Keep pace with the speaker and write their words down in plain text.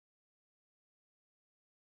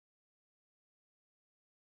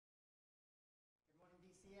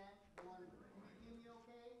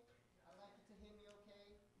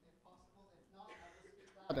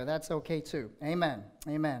That's okay too. Amen.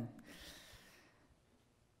 Amen.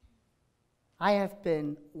 I have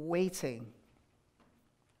been waiting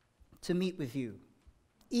to meet with you,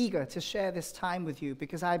 eager to share this time with you,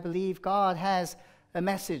 because I believe God has a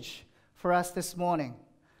message for us this morning,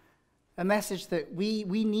 a message that we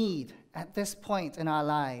need at this point in our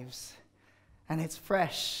lives. And it's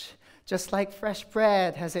fresh, just like fresh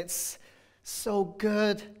bread has its so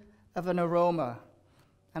good of an aroma.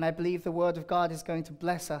 And I believe the Word of God is going to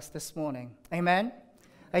bless us this morning. Amen?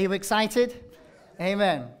 Are you excited?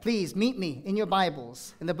 Amen. Please meet me in your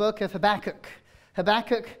Bibles in the book of Habakkuk.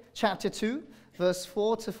 Habakkuk chapter 2, verse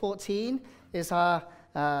 4 to 14 is our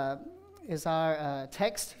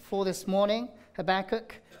text for this morning.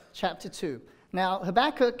 Habakkuk chapter 2. Now,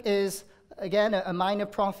 Habakkuk is, again, a minor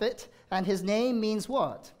prophet, and his name means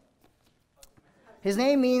what? His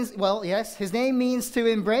name means, well, yes, his name means to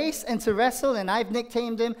embrace and to wrestle, and I've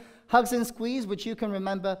nicknamed him Hugs and Squeeze, which you can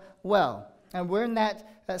remember well. And we're in that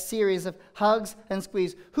series of hugs and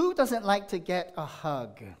squeeze. Who doesn't like to get a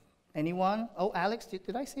hug? Anyone? Oh, Alex,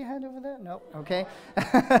 did I see a hand over there? No, okay.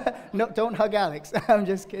 No, don't hug Alex. I'm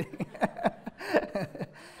just kidding.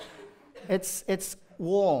 It's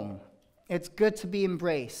warm. It's good to be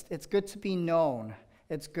embraced. It's good to be known.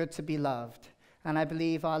 It's good to be loved. And I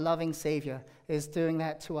believe our loving Savior is doing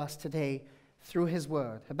that to us today through his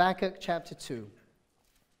word. Habakkuk chapter 2,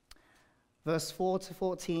 verse 4 to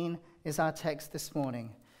 14 is our text this morning.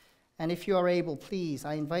 And if you are able, please,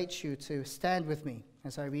 I invite you to stand with me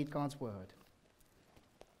as I read God's word.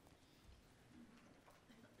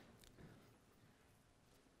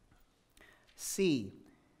 See,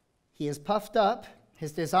 he is puffed up,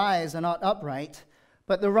 his desires are not upright,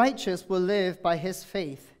 but the righteous will live by his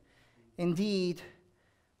faith. Indeed,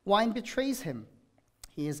 wine betrays him.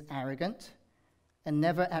 He is arrogant and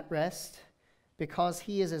never at rest, because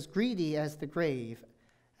he is as greedy as the grave,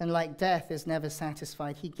 and like death is never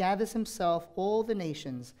satisfied. He gathers himself all the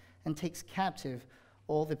nations and takes captive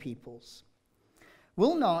all the peoples.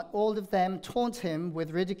 Will not all of them taunt him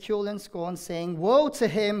with ridicule and scorn, saying, Woe to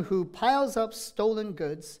him who piles up stolen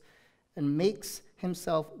goods and makes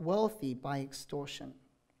himself wealthy by extortion.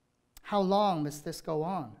 How long must this go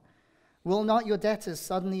on? Will not your debtors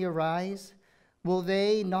suddenly arise? Will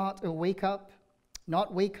they not wake up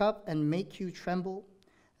and make you tremble?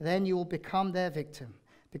 Then you will become their victim,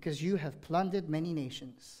 because you have plundered many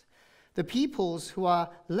nations. The peoples who are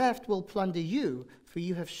left will plunder you, for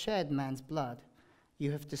you have shed man's blood.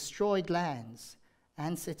 You have destroyed lands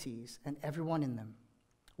and cities and everyone in them.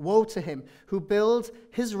 Woe to him who builds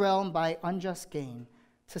his realm by unjust gain,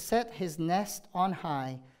 to set his nest on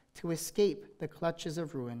high, to escape the clutches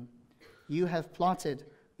of ruin. You have plotted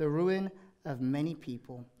the ruin of many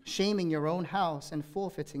people, shaming your own house and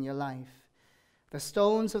forfeiting your life. The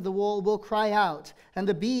stones of the wall will cry out, and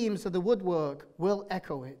the beams of the woodwork will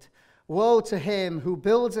echo it. Woe to him who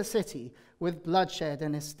builds a city with bloodshed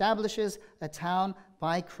and establishes a town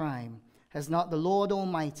by crime. Has not the Lord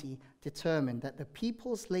Almighty determined that the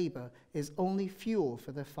people's labor is only fuel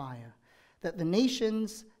for the fire, that the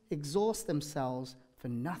nations exhaust themselves for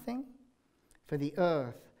nothing? For the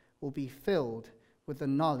earth will be filled with the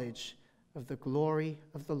knowledge of the glory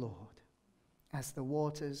of the Lord, as the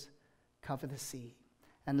waters cover the sea.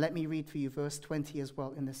 And let me read for you verse 20 as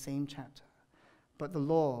well in the same chapter. But the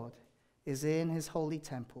Lord is in his holy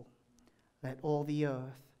temple. Let all the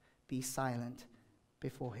earth be silent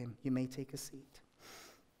before him. You may take a seat.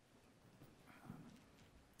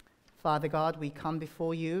 Father God, we come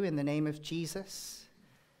before you in the name of Jesus,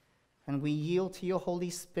 and we yield to your Holy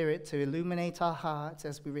Spirit to illuminate our hearts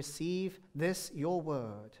as we receive this, your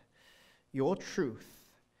word, your truth.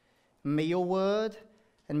 May your word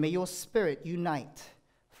and may your spirit unite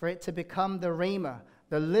for it to become the rhema,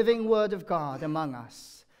 the living word of God among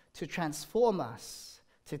us, to transform us,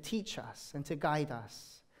 to teach us, and to guide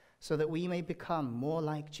us, so that we may become more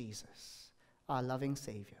like Jesus, our loving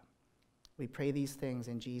Savior. We pray these things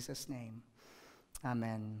in Jesus' name.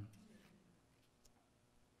 Amen.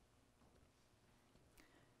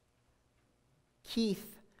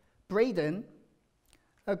 Keith Braden,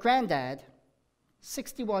 a granddad,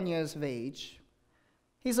 61 years of age.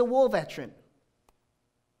 He's a war veteran.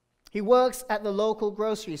 He works at the local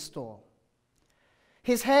grocery store.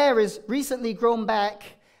 His hair is recently grown back,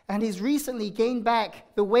 and he's recently gained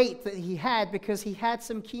back the weight that he had because he had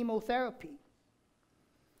some chemotherapy.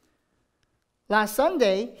 Last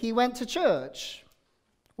Sunday, he went to church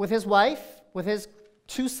with his wife, with his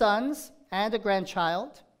 2 sons, and a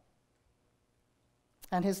grandchild,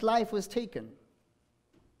 and his life was taken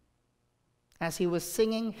as he was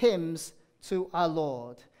singing hymns to our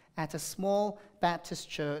Lord at a small Baptist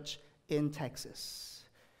church in Texas.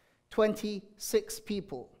 26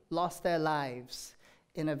 people lost their lives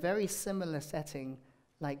in a very similar setting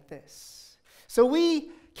like this. So we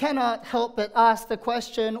cannot help but ask the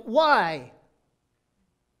question, why?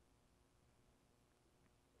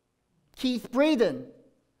 Keith Braden,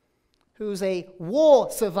 who's a war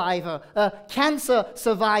survivor, a cancer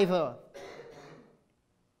survivor,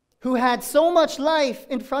 who had so much life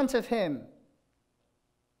in front of him,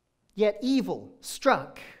 yet evil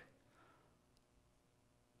struck.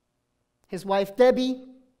 His wife Debbie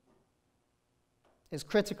is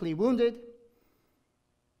critically wounded.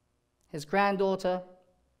 His granddaughter,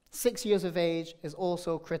 6 years of age, is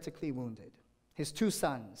also critically wounded. His 2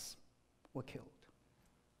 sons were killed.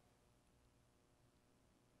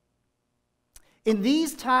 In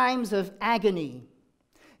these times of agony,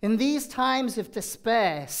 in these times of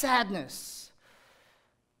despair, sadness,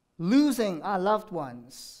 losing our loved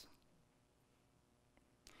ones,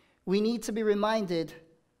 we need to be reminded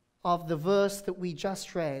of the verse that we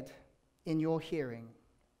just read in your hearing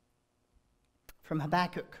from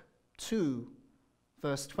Habakkuk 2,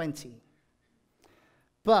 verse 20.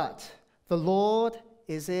 But the Lord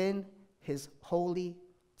is in his holy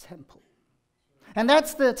temple. And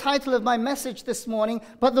that's the title of my message this morning.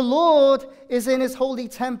 But the Lord is in his holy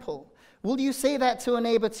temple. Will you say that to a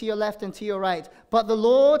neighbor to your left and to your right? But the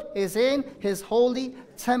Lord is in his holy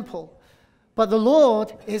temple. But the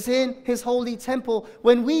Lord is in his holy temple.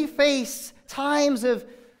 When we face times of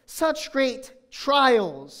such great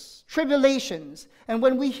trials, tribulations, and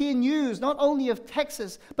when we hear news not only of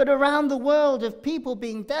Texas, but around the world of people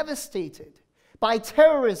being devastated by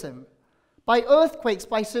terrorism, by earthquakes,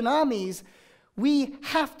 by tsunamis, we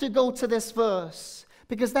have to go to this verse,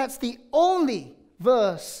 because that's the only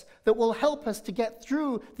verse that will help us to get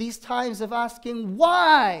through these times of asking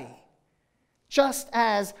why. Just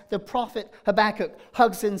as the prophet Habakkuk,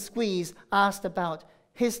 hugs and squeeze, asked about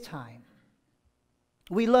his time.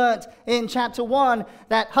 We learnt in chapter 1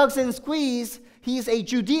 that hugs and squeeze, he's a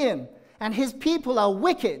Judean, and his people are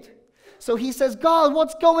wicked. So he says, God,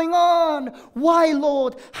 what's going on? Why,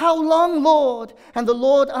 Lord? How long, Lord? And the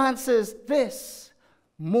Lord answers this: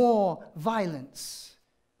 more violence,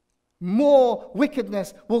 more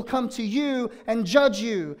wickedness will come to you and judge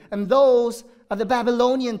you. And those are the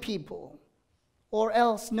Babylonian people, or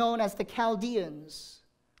else known as the Chaldeans.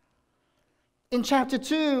 In chapter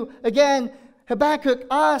 2, again, Habakkuk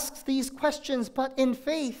asks these questions, but in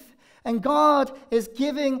faith. And God is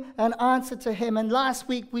giving an answer to him. And last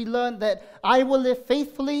week we learned that I will live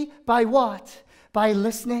faithfully by what? By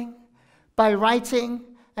listening, by writing,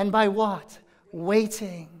 and by what?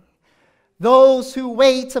 Waiting. Those who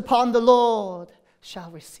wait upon the Lord shall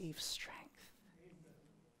receive strength.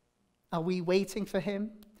 Are we waiting for him?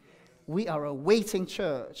 We are a waiting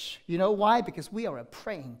church. You know why? Because we are a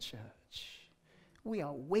praying church. We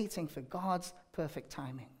are waiting for God's perfect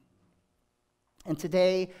timing. And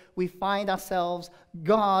today we find ourselves,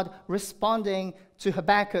 God responding to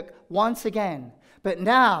Habakkuk once again. But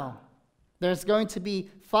now there's going to be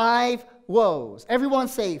 5 woes. Everyone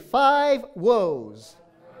say 5 woes.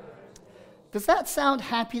 Does that sound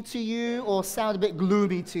happy to you or sound a bit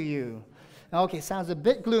gloomy to you? Okay, sounds a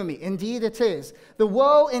bit gloomy. Indeed it is. The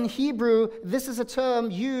woe in Hebrew, this is a term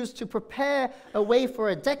used to prepare a way for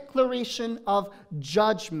a declaration of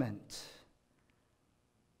judgment.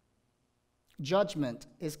 Judgment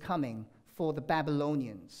is coming for the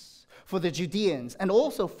Babylonians, for the Judeans, and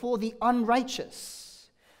also for the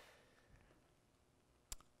unrighteous.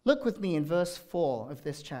 Look with me in verse 4 of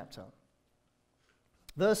this chapter.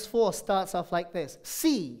 Verse 4 starts off like this: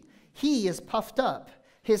 See, he is puffed up.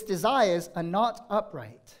 His desires are not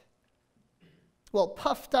upright. Well,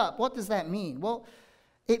 puffed up, what does that mean? Well,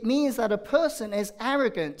 it means that a person is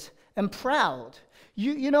arrogant and proud.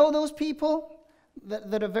 You know those people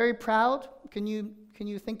that are very proud? Can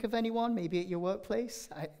you think of anyone? Maybe at your workplace?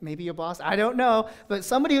 Maybe your boss? I don't know. But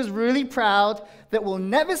somebody who's really proud that will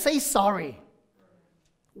never say sorry.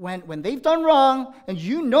 When they've done wrong, and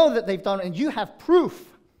you know that they've done, and you have proof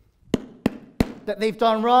that they've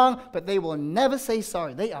done wrong, but they will never say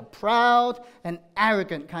sorry. They are proud and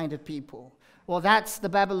arrogant kind of people. Well, that's the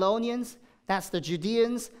Babylonians, that's the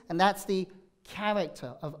Judeans, and that's the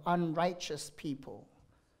character of unrighteous people.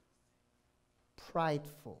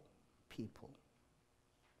 Prideful people.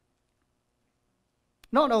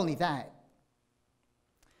 Not only that,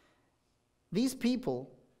 these people,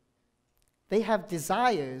 they have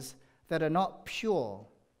desires that are not pure,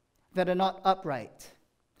 that are not upright.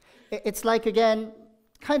 It's like, again,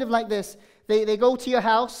 kind of like this. They go to your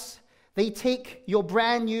house, they take your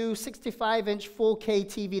brand new 65-inch 4K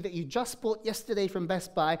TV that you just bought yesterday from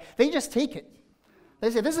Best Buy. They just take it. They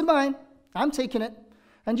say, this is mine, I'm taking it.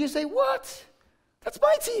 And you say, what? That's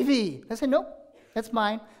my TV. They say, nope, that's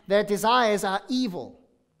mine. Their desires are evil.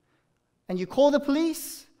 And you call the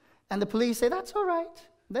police, and the police say, that's all right.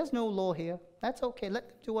 There's no law here. That's okay. Let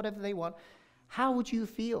them do whatever they want. How would you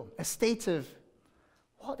feel? A state of,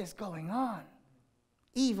 what is going on?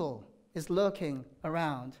 Evil is lurking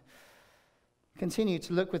around. Continue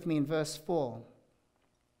to look with me in verse 4.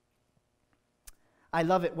 I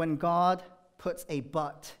love it when God puts a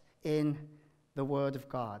but in the word of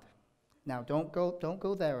God. Now, don't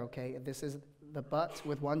go there, okay? This is the but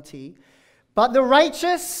with one T. But the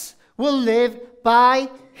righteous will live by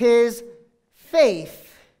his faith.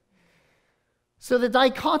 So the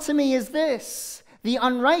dichotomy is this. The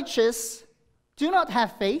unrighteous do not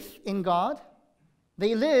have faith in God.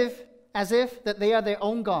 They live as if that they are their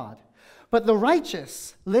own God. But the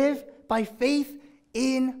righteous live by faith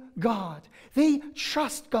in God. They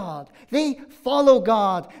trust God. They follow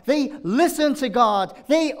God. They listen to God.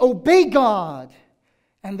 They obey God.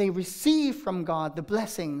 And they receive from God the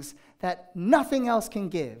blessings that nothing else can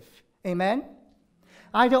give. Amen?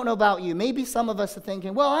 I don't know about you. Maybe some of us are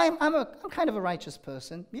thinking, well, I'm kind of a righteous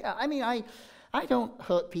person. Yeah, I mean, I don't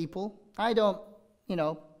hurt people. I don't,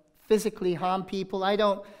 physically harm people. I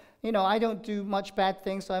don't do much bad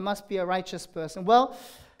things, so I must be a righteous person. Well,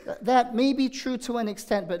 that may be true to an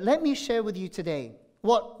extent, but let me share with you today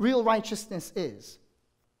what real righteousness is.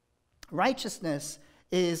 Righteousness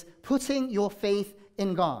is putting your faith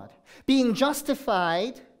in God, being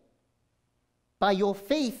justified by your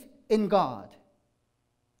faith in God.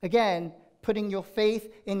 Again, putting your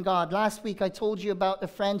faith in God. Last week I told you about a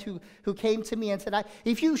friend who came to me and said,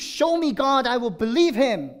 if you show me God, I will believe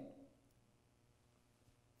him.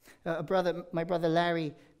 My brother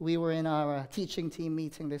Larry, we were in our teaching team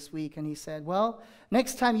meeting this week, and he said, well,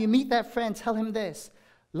 next time you meet that friend, tell him this.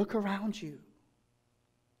 Look around you.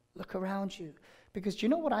 Look around you. Because do you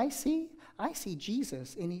know what I see? I see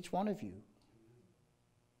Jesus in each one of you.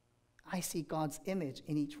 I see God's image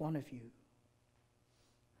in each one of you.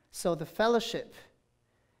 So the fellowship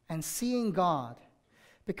and seeing God,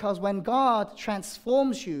 because when God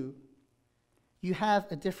transforms you, you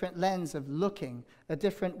have a different lens of looking, a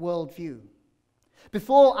different worldview.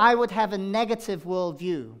 Before, I would have a negative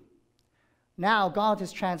worldview. Now, God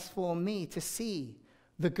has transformed me to see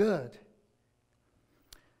the good.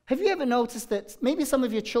 Have you ever noticed that maybe some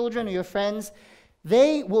of your children or your friends,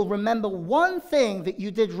 they will remember one thing that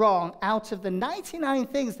you did wrong out of the 99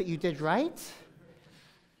 things that you did right?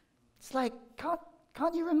 It's like,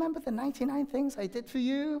 can't you remember the 99 things I did for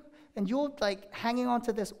you? And you're like hanging on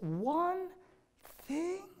to this one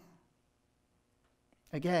thing?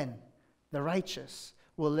 Again, the righteous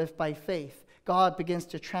will live by faith. God begins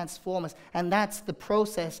to transform us, and that's the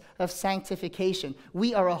process of sanctification.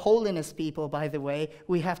 We are a holiness people, by the way.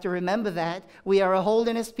 We have to remember that. We are a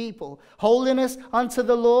holiness people. Holiness unto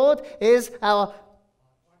the Lord is our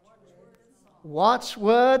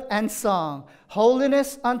watchword and song.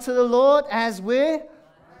 Holiness unto the Lord as we're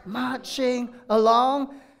marching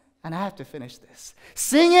along. And I have to finish this.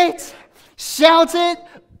 Sing it, shout it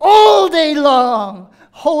all day long.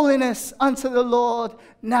 Holiness unto the Lord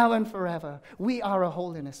now and forever. We are a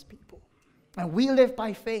holiness people. And we live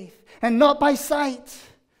by faith and not by sight.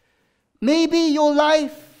 Maybe your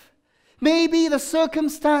life, maybe the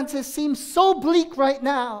circumstances seem so bleak right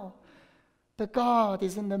now. But God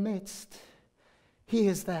is in the midst. He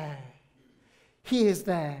is there. He is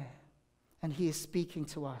there. And He is speaking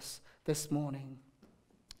to us this morning.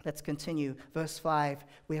 Let's continue. Verse 5.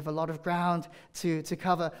 We have a lot of ground to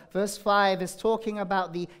cover. Verse 5 is talking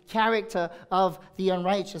about the character of the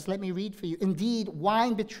unrighteous. Let me read for you. Indeed,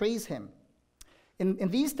 wine betrays him. In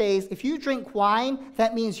these days, if you drink wine,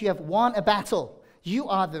 that means you have won a battle. You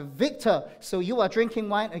are the victor. So you are drinking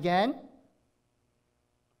wine again.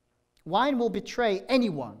 Wine will betray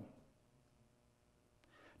anyone.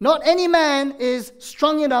 Not any man is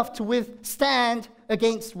strong enough to withstand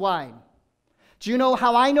against wine. Do you know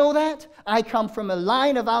how I know that? I come from a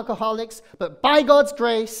line of alcoholics, but by God's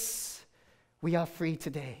grace, we are free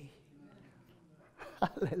today.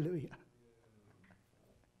 Hallelujah.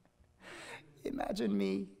 Imagine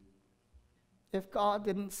me. If God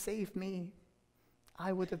didn't save me,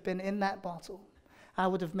 I would have been in that bottle. I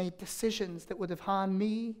would have made decisions that would have harmed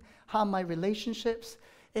me, harmed my relationships.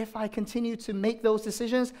 If I continued to make those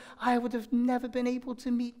decisions, I would have never been able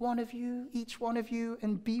to meet one of you, each one of you,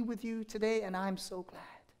 and be with you today, and I'm so glad.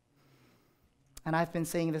 And I've been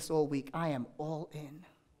saying this all week. I am all in.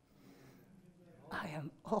 I am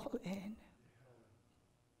all in.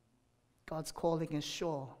 God's calling is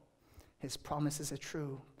sure. His promises are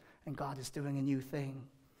true, and God is doing a new thing.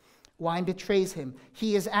 Wine betrays him.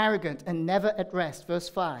 He is arrogant and never at rest. Verse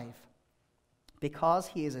 5. Because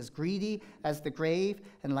he is as greedy as the grave,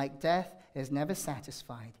 and like death is never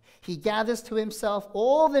satisfied. He gathers to himself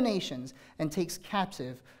all the nations and takes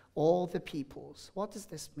captive all the peoples. What does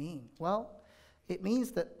this mean? Well, it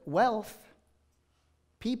means that wealth,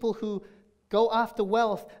 people who go after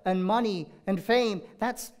wealth and money and fame,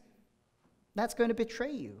 that's going to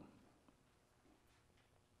betray you.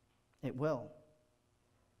 It will.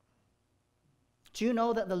 Do you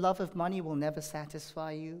know that the love of money will never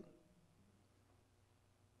satisfy you?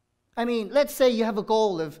 I mean, let's say you have a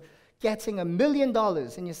goal of getting $1 million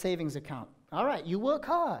in your savings account. All right, you work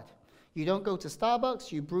hard. You don't go to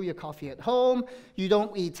Starbucks, you brew your coffee at home, you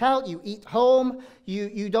don't eat out, you eat home,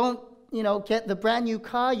 you don't, get the brand new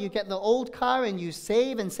car, you get the old car, and you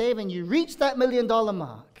save, and you reach that $1 million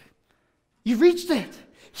mark. You've reached it.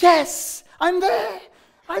 Yes, I'm there.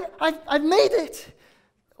 I've made it.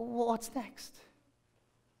 What's next?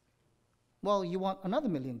 Well, you want another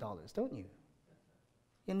 $1 million, don't you?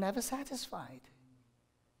 You're never satisfied.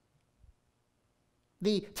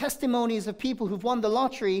 The testimonies of people who've won the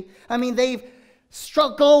lottery, they've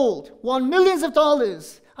struck gold, won millions of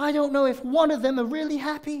dollars. I don't know if one of them are really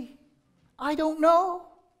happy. I don't know.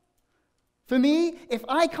 For me, if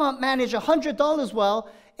I can't manage $100 well,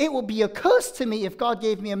 it will be a curse to me if God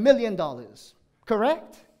gave me $1 million.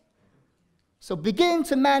 Correct? So begin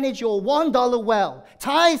to manage your $1 well.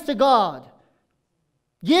 Tithe to God.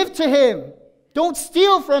 Give to him. Don't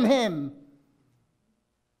steal from him.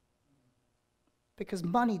 Because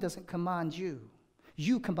money doesn't command you.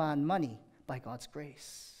 You command money by God's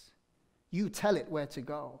grace. You tell it where to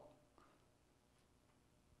go.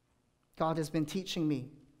 God has been teaching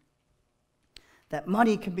me that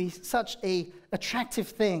money can be such an attractive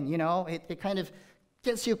thing, It kind of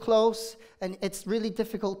gets you close, and it's really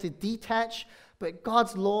difficult to detach. But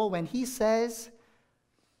God's law, when he says,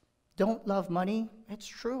 don't love money, it's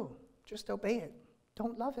true. Just obey it.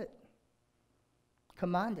 Don't love it.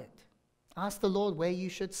 Command it. Ask the Lord where you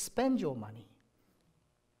should spend your money.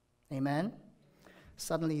 Amen?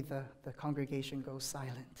 Suddenly the congregation goes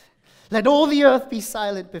silent. Let all the earth be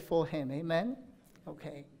silent before him. Amen?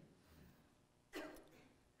 Okay.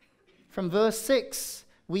 From verse 6,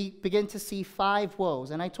 we begin to see 5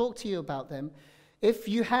 woes, and I talked to you about them. If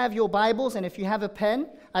you have your Bibles and if you have a pen,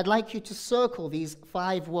 I'd like you to circle these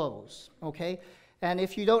 5 woes, okay? And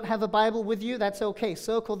if you don't have a Bible with you, that's okay.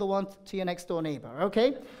 Circle the one to your next door neighbor,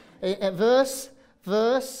 okay? Verse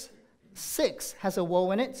 6 has a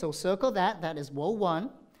woe in it, so circle that. That is woe 1.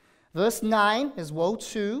 Verse 9 is woe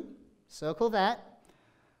 2. Circle that.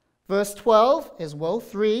 Verse 12 is woe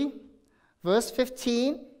 3. Verse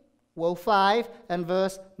 15, woe 5. And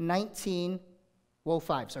verse 19, woe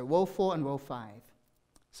 5. So woe 4 and woe 5.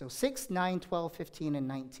 So 6, 9, 12, 15, and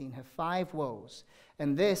 19 have 5 woes.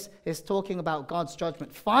 And this is talking about God's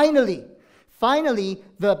judgment. Finally,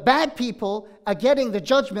 the bad people are getting the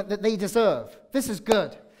judgment that they deserve. This is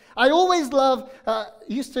good. I always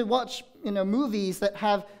used to watch movies that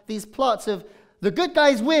have these plots of the good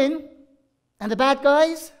guys win and the bad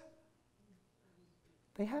guys,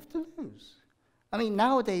 they have to lose.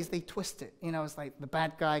 Nowadays they twist it. It's like the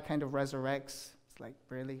bad guy kind of resurrects. It's like,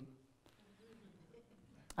 really?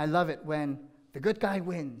 I love it when the good guy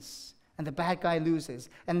wins and the bad guy loses.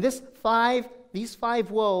 And these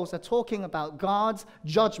 5 woes are talking about God's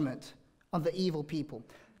judgment on the evil people.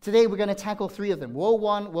 Today we're going to tackle 3 of them. Woe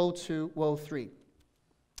 1, woe 2, woe 3.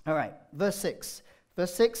 All right, verse 6.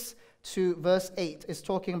 Verse 6 to verse 8 is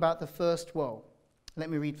talking about the first woe. Let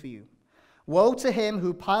me read for you. Woe to him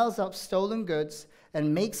who piles up stolen goods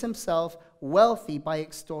and makes himself wealthy by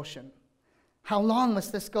extortion. How long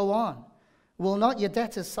must this go on? Will not your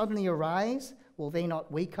debtors suddenly arise? Will they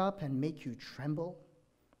not wake up and make you tremble?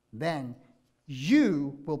 Then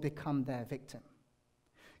you will become their victim.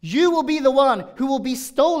 You will be the one who will be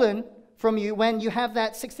stolen from you when you have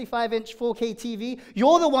that 65-inch 4K TV.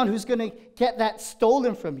 You're the one who's going to get that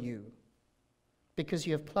stolen from you because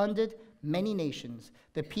you have plundered many nations.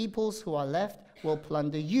 The peoples who are left will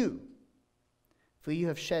plunder you. For you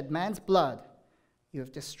have shed man's blood. You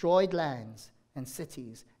have destroyed lands and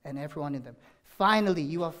cities and everyone in them. Finally,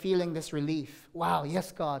 you are feeling this relief. Wow,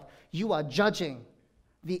 yes, God, you are judging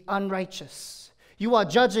the unrighteous. You are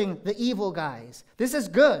judging the evil guys. This is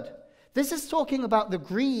good. This is talking about the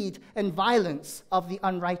greed and violence of the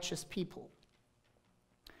unrighteous people.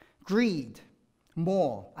 Greed.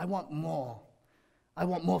 More. I want more. I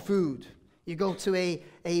want more food. You go to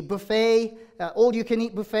a buffet,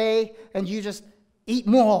 all-you-can-eat buffet, and you just eat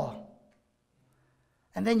more.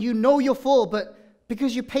 And then you know you're full, but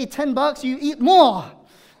because you pay $10, you eat more.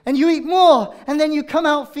 And you eat more, and then you come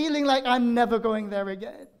out feeling like, I'm never going there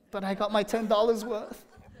again, but I got my $10 worth.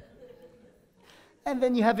 And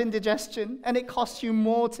then you have indigestion, and it costs you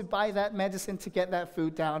more to buy that medicine to get that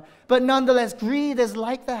food down. But nonetheless, greed is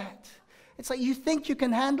like that. It's like you think you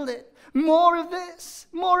can handle it. More of this,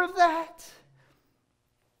 more of that.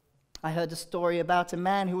 I heard a story about a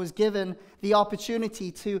man who was given the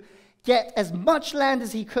opportunity to get as much land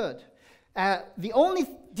as he could. The only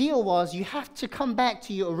deal was you have to come back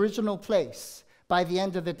to your original place by the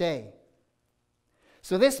end of the day.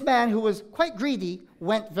 So this man, who was quite greedy,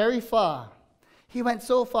 went very far. He went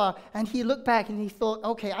so far, and he looked back and he thought,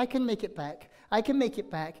 okay, I can make it back. I can make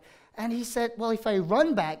it back. And he said, well, if I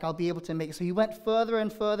run back, I'll be able to make it. So he went further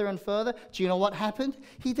and further and further. Do you know what happened?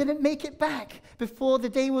 He didn't make it back before the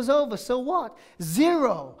day was over. So what?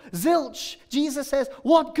 Zero. Zilch. Jesus says,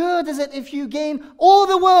 what good is it if you gain all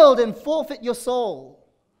the world and forfeit your soul?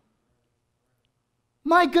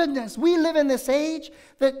 My goodness, we live in this age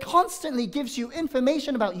that constantly gives you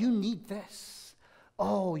information about you need this.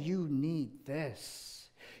 Oh, you need this.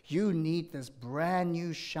 You need this brand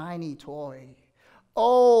new shiny toy.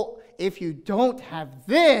 Oh, if you don't have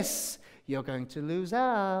this, you're going to lose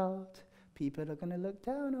out. People are going to look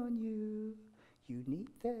down on you. You need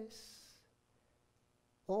this.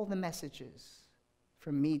 All the messages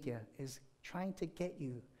from media is trying to get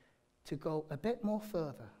you to go a bit more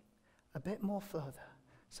further,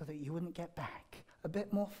 so that you wouldn't get back. A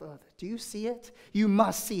bit more further. Do you see it? You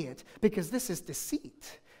must see it, because this is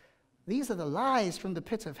deceit. These are the lies from the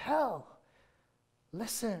pit of hell.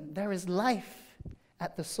 Listen, there is life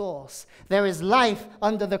at the source. There is life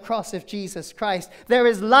under the cross of Jesus Christ. There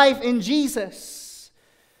is life in Jesus.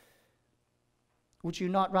 Would you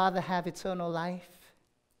not rather have eternal life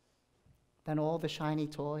than all the shiny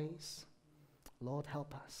toys? Lord,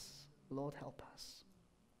 help us. Lord, help us.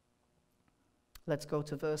 Let's go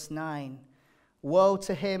to verse 9. Woe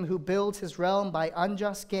to him who builds his realm by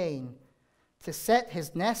unjust gain, to set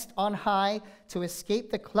his nest on high, to escape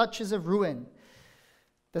the clutches of ruin.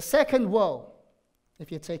 The second woe, if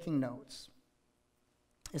you're taking notes,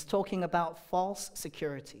 is talking about false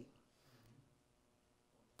security.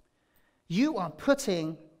 You are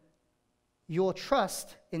putting your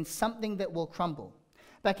trust in something that will crumble.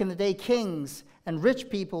 Back in the day, kings and rich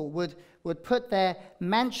people would put their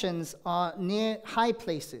mansions near high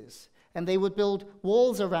places, and they would build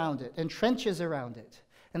walls around it and trenches around it.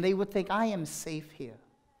 And they would think, I am safe here.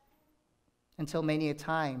 Until many a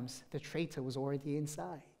times, the traitor was already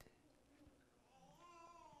inside.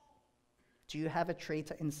 Do you have a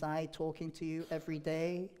traitor inside talking to you every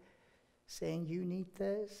day, saying, you need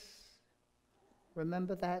this?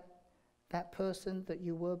 Remember that person that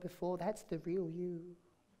you were before? That's the real you.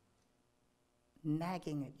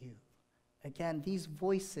 Nagging at you. Again, these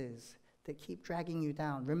voices that keep dragging you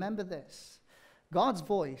down. Remember this. God's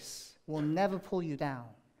voice will never pull you down.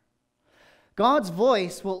 God's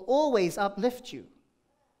voice will always uplift you.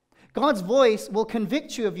 God's voice will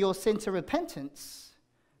convict you of your sin to repentance,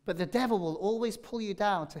 but the devil will always pull you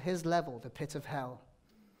down to his level, the pit of hell.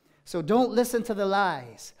 So don't listen to the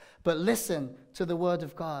lies, but listen to the word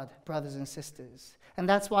of God, brothers and sisters. And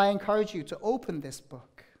that's why I encourage you to open this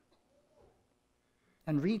book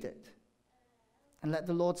and read it. And let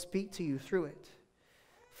the Lord speak to you through it.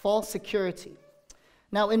 False security.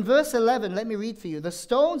 Now in verse 11, let me read for you. The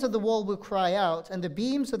stones of the wall will cry out, and the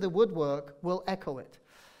beams of the woodwork will echo it.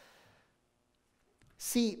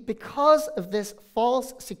 See, because of this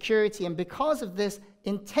false security and because of this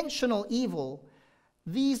intentional evil,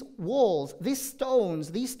 these walls, these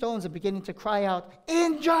stones are beginning to cry out,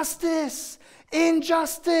 injustice,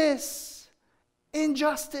 injustice,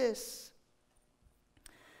 injustice.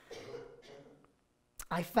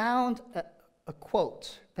 I found a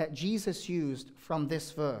quote that Jesus used from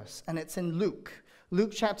this verse, and it's in Luke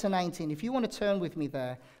chapter 19. If you want to turn with me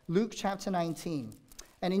there, Luke chapter 19.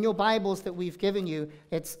 And in your Bibles that we've given you,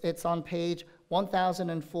 it's on page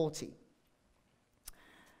 1040.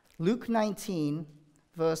 Luke 19,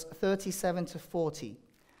 verse 37 to 40.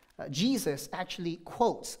 Jesus actually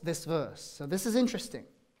quotes this verse. So this is interesting.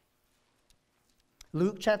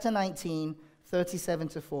 Luke chapter 19, 37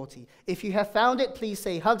 to 40. If you have found it, please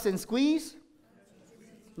say hugs and squeeze.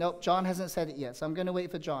 Nope, John hasn't said it yet, so I'm going to wait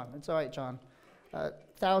for John. It's all right, John.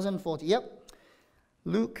 1040, yep.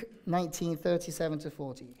 Luke 19, 37 to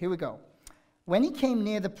 40. Here we go. When he came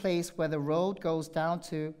near the place where the road goes down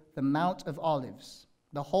to the Mount of Olives,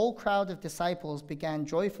 the whole crowd of disciples began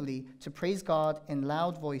joyfully to praise God in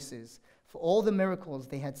loud voices for all the miracles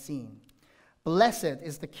they had seen. Blessed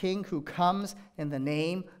is the King who comes in the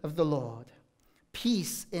name of the Lord.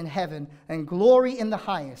 Peace in heaven and glory in the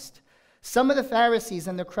highest. Some of the Pharisees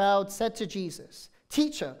and the crowd said to Jesus,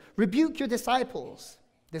 "Teacher, rebuke your disciples."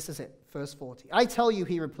 This is it, verse 40. "I tell you,"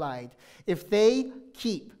 he replied, "if they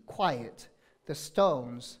keep quiet, the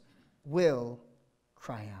stones will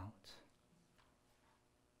cry out."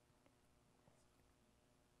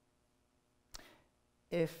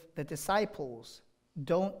 If the disciples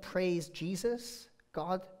don't praise Jesus,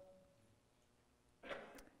 God,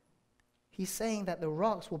 he's saying that the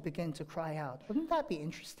rocks will begin to cry out. Wouldn't that be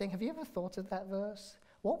interesting? Have you ever thought of that verse?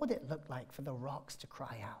 What would it look like for the rocks to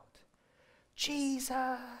cry out?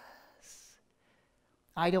 Jesus!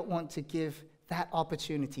 I don't want to give that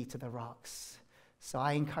opportunity to the rocks. So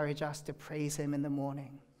I encourage us to praise him in the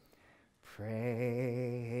morning.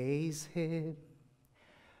 Praise him.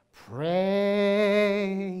 Praise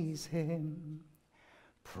him.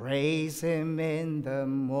 Praise him in the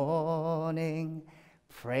morning.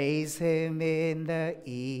 Praise him in the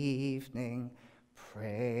evening.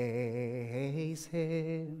 Praise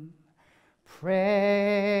him.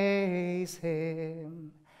 Praise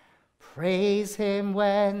him. Praise him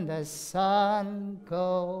when the sun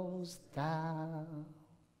goes down.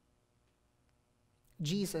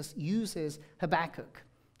 Jesus uses Habakkuk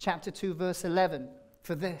chapter 2 verse 11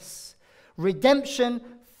 for this. Redemption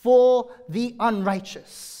for the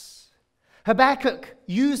unrighteous. Habakkuk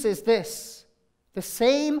uses this, the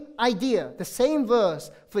same idea, the same verse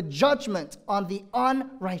for judgment on the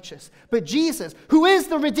unrighteous. But Jesus, who is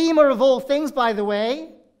the Redeemer of all things, by the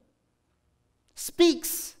way,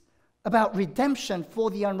 speaks about redemption for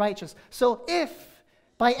the unrighteous. So if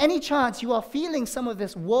by any chance you are feeling some of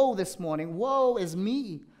this woe this morning, woe is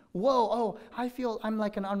me, woe, oh, I feel I'm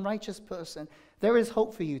like an unrighteous person, there is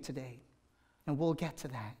hope for you today. And we'll get to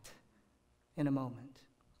that in a moment.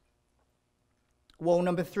 Woe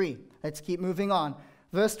number 3. Let's keep moving on.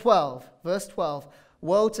 Verse 12.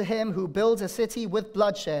 Woe to him who builds a city with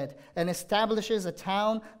bloodshed and establishes a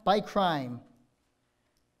town by crime.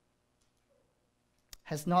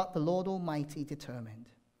 Has not the Lord Almighty determined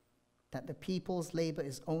that the people's labor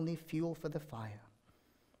is only fuel for the fire,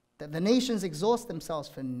 that the nations exhaust themselves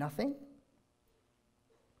for nothing?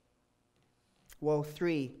 Woe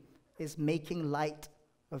 3 is making light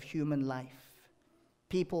of human life.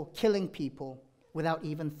 People killing people without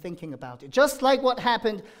even thinking about it. Just like what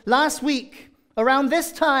happened last week around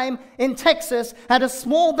this time in Texas at a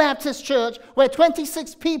small Baptist church where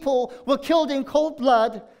 26 people were killed in cold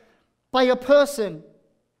blood by a person.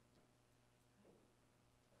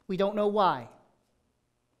 We don't know why.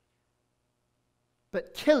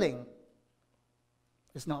 But killing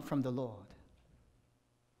is not from the Lord.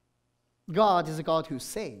 God is a God who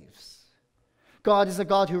saves. God is a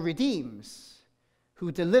God who redeems,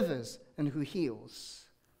 who delivers, and who heals.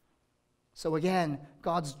 So again,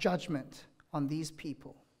 God's judgment on these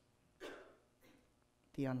people,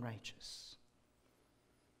 the unrighteous.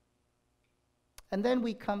 And then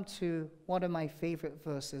we come to one of my favorite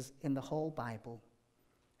verses in the whole Bible,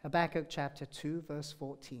 Habakkuk chapter 2, verse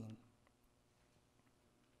 14.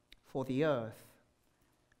 For the earth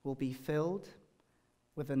will be filled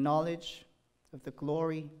with the knowledge of the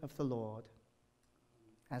glory of the Lord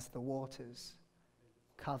as the waters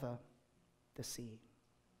cover the sea.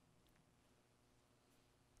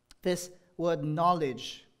 This word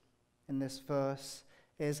knowledge in this verse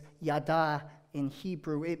is yada in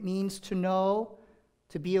Hebrew. It means to know,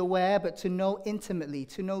 to be aware, but to know intimately,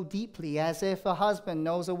 to know deeply, as if a husband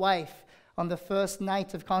knows a wife on the first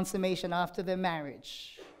night of consummation after their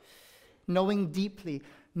marriage. Knowing deeply,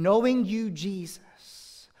 knowing you,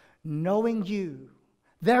 Jesus, knowing you.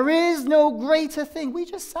 There is no greater thing. We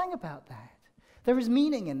just sang about that. There is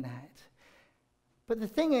meaning in that. But the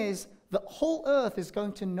thing is, the whole earth is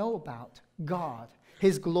going to know about God,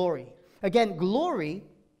 his glory. Again, glory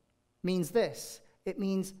means this. It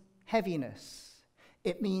means heaviness.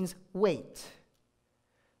 It means weight.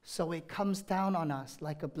 So it comes down on us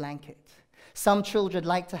like a blanket. Some children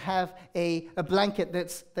like to have a blanket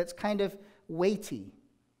that's kind of weighty.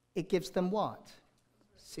 It gives them what?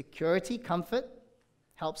 Security, comfort,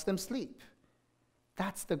 helps them sleep.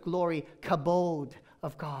 That's the glory, kabod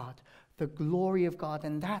of God, the glory of God.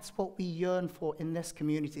 And that's what we yearn for in this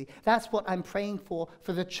community. That's what I'm praying for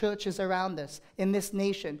the churches around us, in this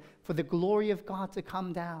nation, for the glory of God to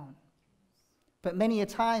come down. But many a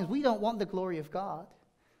times, we don't want the glory of God.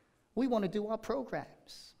 We want to do our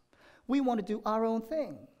programs. We want to do our own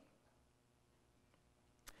thing.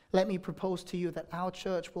 Let me propose to you that our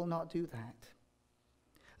church will not do that.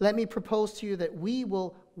 Let me propose to you that we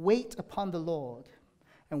will wait upon the Lord.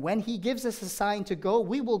 And when he gives us a sign to go,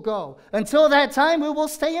 we will go. Until that time, we will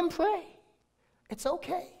stay and pray. It's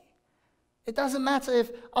okay. It doesn't matter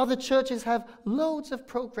if other churches have loads of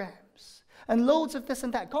programs. and loads of this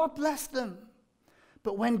and that. God bless them.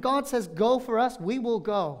 But when God says go for us, we will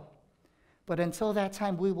go. But until that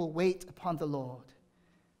time, we will wait upon the Lord.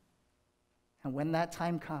 And when that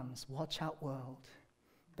time comes, watch out, world.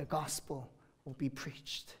 The gospel will be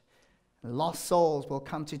preached. Lost souls will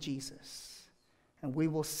come to Jesus. And we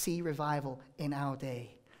will see revival in our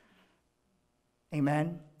day.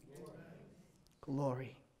 Amen?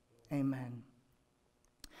 Glory. Amen.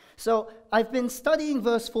 So I've been studying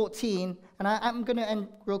verse 14, and I'm going to end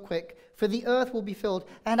real quick. For the earth will be filled.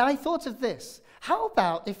 And I thought of this. How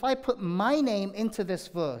about if I put my name into this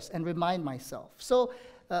verse and remind myself? So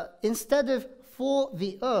instead of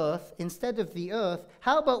the earth,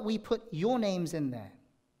 how about we put your names in there?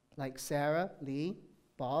 Like Sarah, Lee,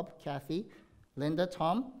 Bob, Kathy, Linda,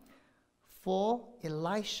 Tom. For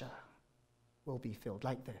Elisha will be filled,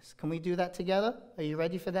 like this. Can we do that together? Are you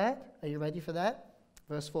ready for that? Are you ready for that?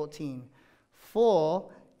 Verse 14.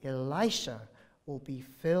 For Elisha will be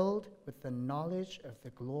filled with the knowledge of the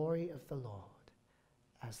glory of the Lord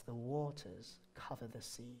as the waters cover the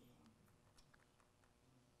sea.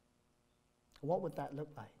 What would that look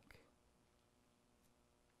like?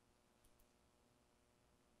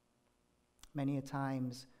 Many a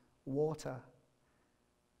times, water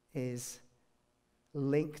is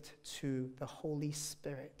linked to the Holy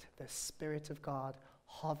Spirit. The Spirit of God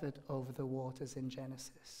hovered over the waters in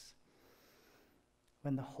Genesis.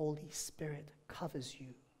 When the Holy Spirit covers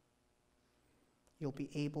you, you'll be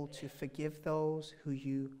able to forgive those who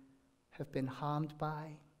you have been harmed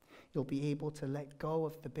by. You'll be able to let go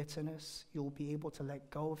of the bitterness. You'll be able to let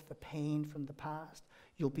go of the pain from the past.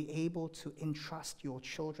 You'll be able to entrust your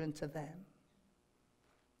children to them.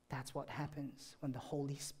 That's what happens when the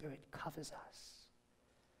Holy Spirit covers us.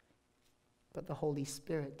 But the Holy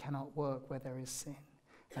Spirit cannot work where there is sin.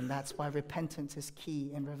 And that's why repentance is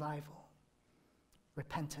key in revival.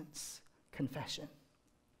 Repentance, confession.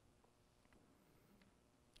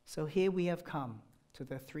 So here we have come to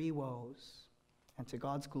the three woes and to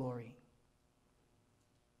God's glory.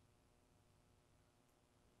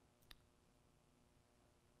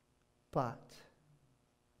 But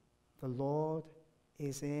the Lord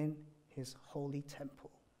is in his holy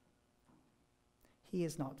temple. He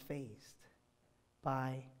is not fazed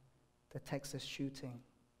by the Texas shooting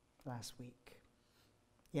last week.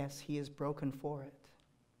 Yes, he is broken for it.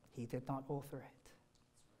 He did not author it.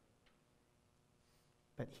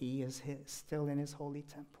 But he is still in his holy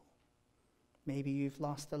temple. Maybe you've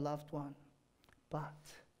lost a loved one, but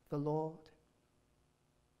the Lord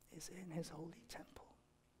is in his holy temple.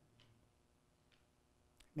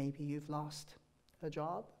 Maybe you've lost a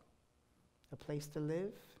job, a place to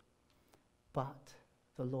live, but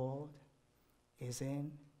the Lord is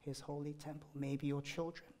in his holy temple. Maybe your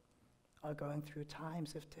children are going through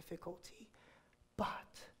times of difficulty,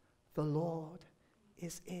 but the Lord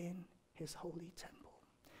is in his holy temple.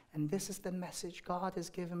 And this is the message God has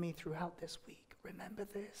given me throughout this week. Remember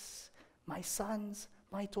this, my sons,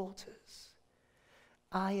 my daughters.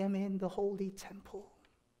 I am in the holy temple.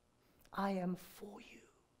 I am for you.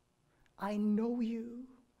 I know you,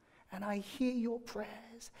 and I hear your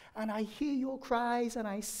prayers, and I hear your cries, and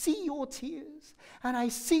I see your tears, and I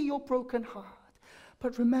see your broken heart.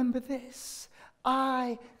 But remember this,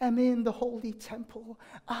 I am in the holy temple.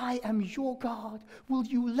 I am your God. Will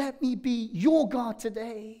you let me be your God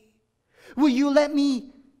today? Will you let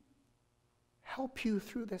me help you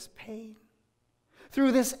through this pain,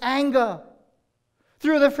 through this anger,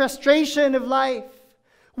 through the frustration of life?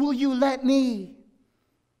 Will you let me?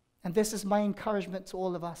 And this is my encouragement to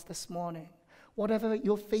all of us this morning. Whatever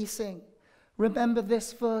you're facing, remember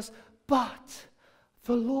this verse, but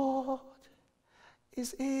the Lord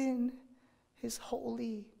is in his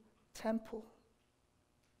holy temple.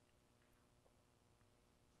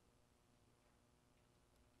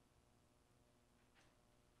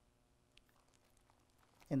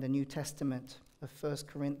 In the New Testament of 1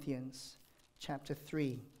 Corinthians chapter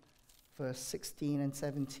 3, verse 16 and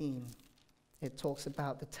 17, it talks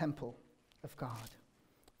about the temple of God.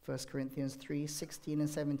 1 Corinthians 3, 16 and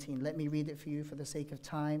 17. Let me read it for you for the sake of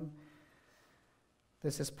time.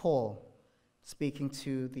 This is Paul speaking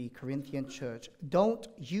to the Corinthian church. Don't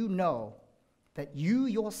you know that you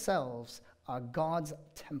yourselves are God's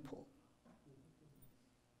temple,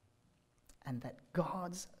 and that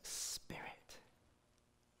God's Spirit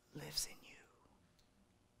lives in you?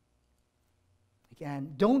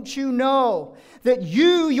 Again, don't you know that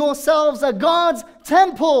you yourselves are God's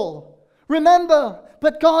temple? Remember,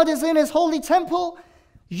 but God is in his holy temple.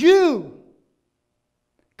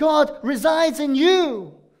 God resides in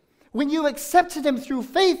you. When you accepted him through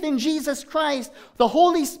faith in Jesus Christ, the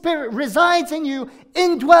Holy Spirit resides in you,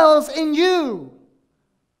 indwells in you.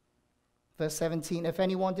 Verse 17, if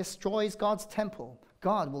anyone destroys God's temple,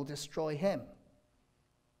 God will destroy him.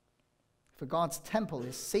 For God's temple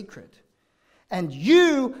is sacred. And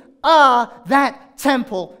you are that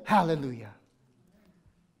temple. Hallelujah.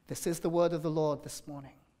 This is the word of the Lord this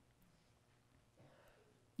morning.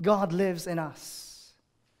 God lives in us.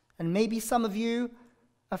 And maybe some of you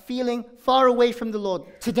are feeling far away from the Lord.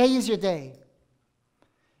 Today is your day.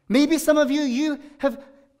 Maybe some of you have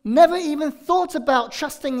never even thought about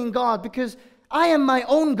trusting in God because I am my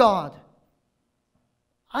own God.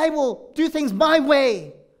 I will do things my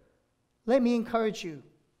way. Let me encourage you.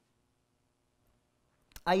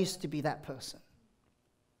 I used to be that person.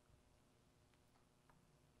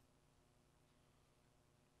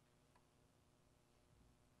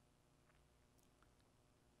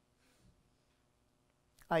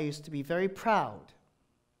 I used to be very proud.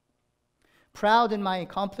 Proud in my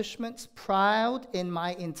accomplishments, proud in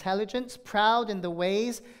my intelligence, proud in the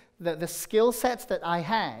ways, the skill sets that I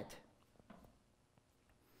had.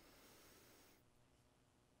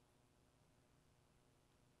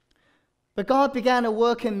 But God began a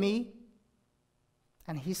work in me,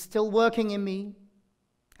 and he's still working in me,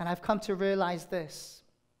 and I've come to realize this.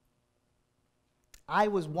 I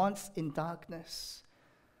was once in darkness,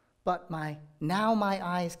 but now my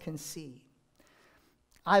eyes can see.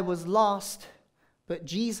 I was lost, but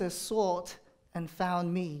Jesus sought and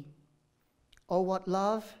found me. Oh, what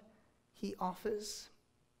love he offers.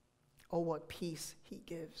 Oh, what peace he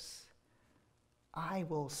gives. I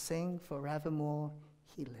will sing forevermore,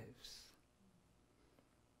 he lives.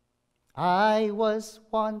 I was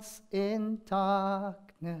once in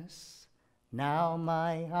darkness, now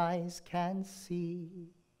my eyes can see.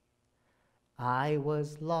 I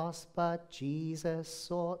was lost, but Jesus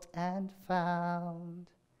sought and found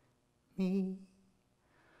me.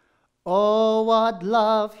 Oh, what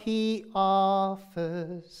love he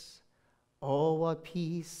offers. Oh, what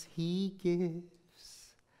peace he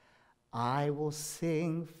gives. I will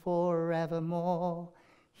sing forevermore.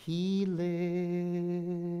 He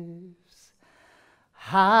lives.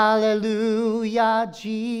 Hallelujah,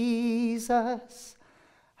 Jesus.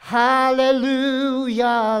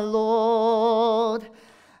 Hallelujah, Lord.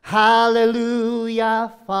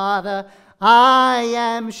 Hallelujah, Father. I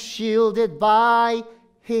am shielded by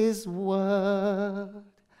his word.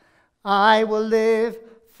 I will live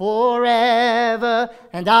forever,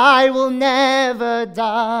 and I will never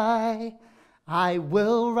die. I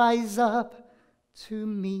will rise up to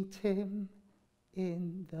meet him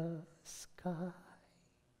in the sky.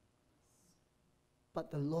 But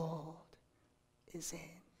the Lord is in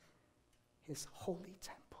his holy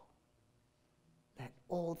temple. Let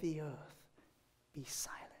all the earth be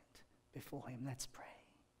silent before him. Let's pray.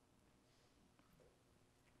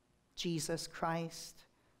 Jesus Christ,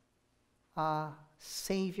 our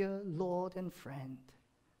Savior, Lord, and friend,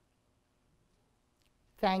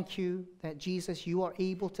 thank you that, Jesus, you are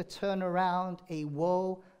able to turn around a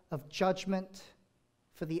woe of judgment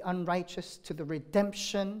for the unrighteous to the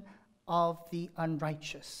redemption of the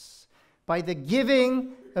unrighteous. By the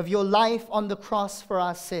giving of your life on the cross for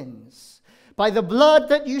our sins, by the blood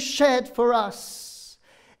that you shed for us,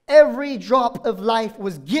 every drop of life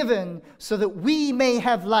was given so that we may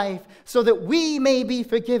have life, so that we may be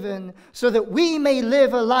forgiven, so that we may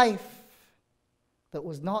live a life that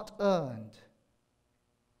was not earned,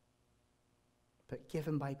 but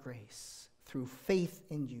given by grace through faith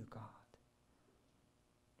in you, God.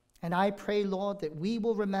 And I pray, Lord, that we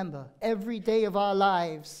will remember every day of our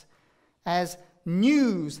lives as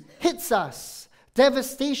news hits us,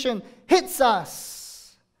 devastation hits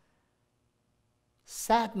us,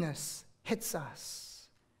 sadness hits us.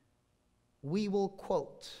 We will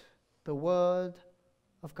quote the word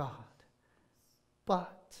of God.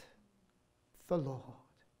 But the Lord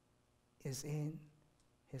is in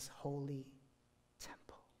his holy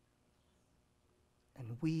temple.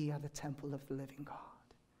 And we are the temple of the living God.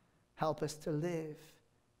 Help us to live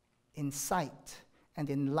in sight and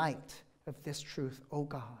in light of this truth, O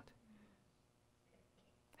God.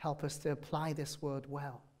 Help us to apply this word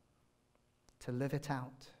well, to live it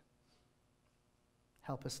out.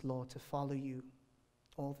 Help us, Lord, to follow you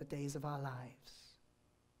all the days of our lives.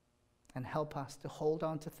 And help us to hold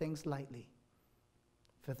on to things lightly,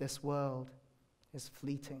 for this world is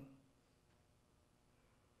fleeting.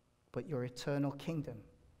 But your eternal kingdom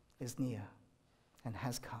is near and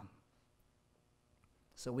has come.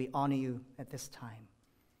 So we honor you at this time.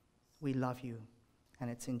 We love you. And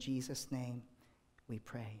it's in Jesus' name we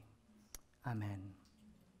pray. Amen.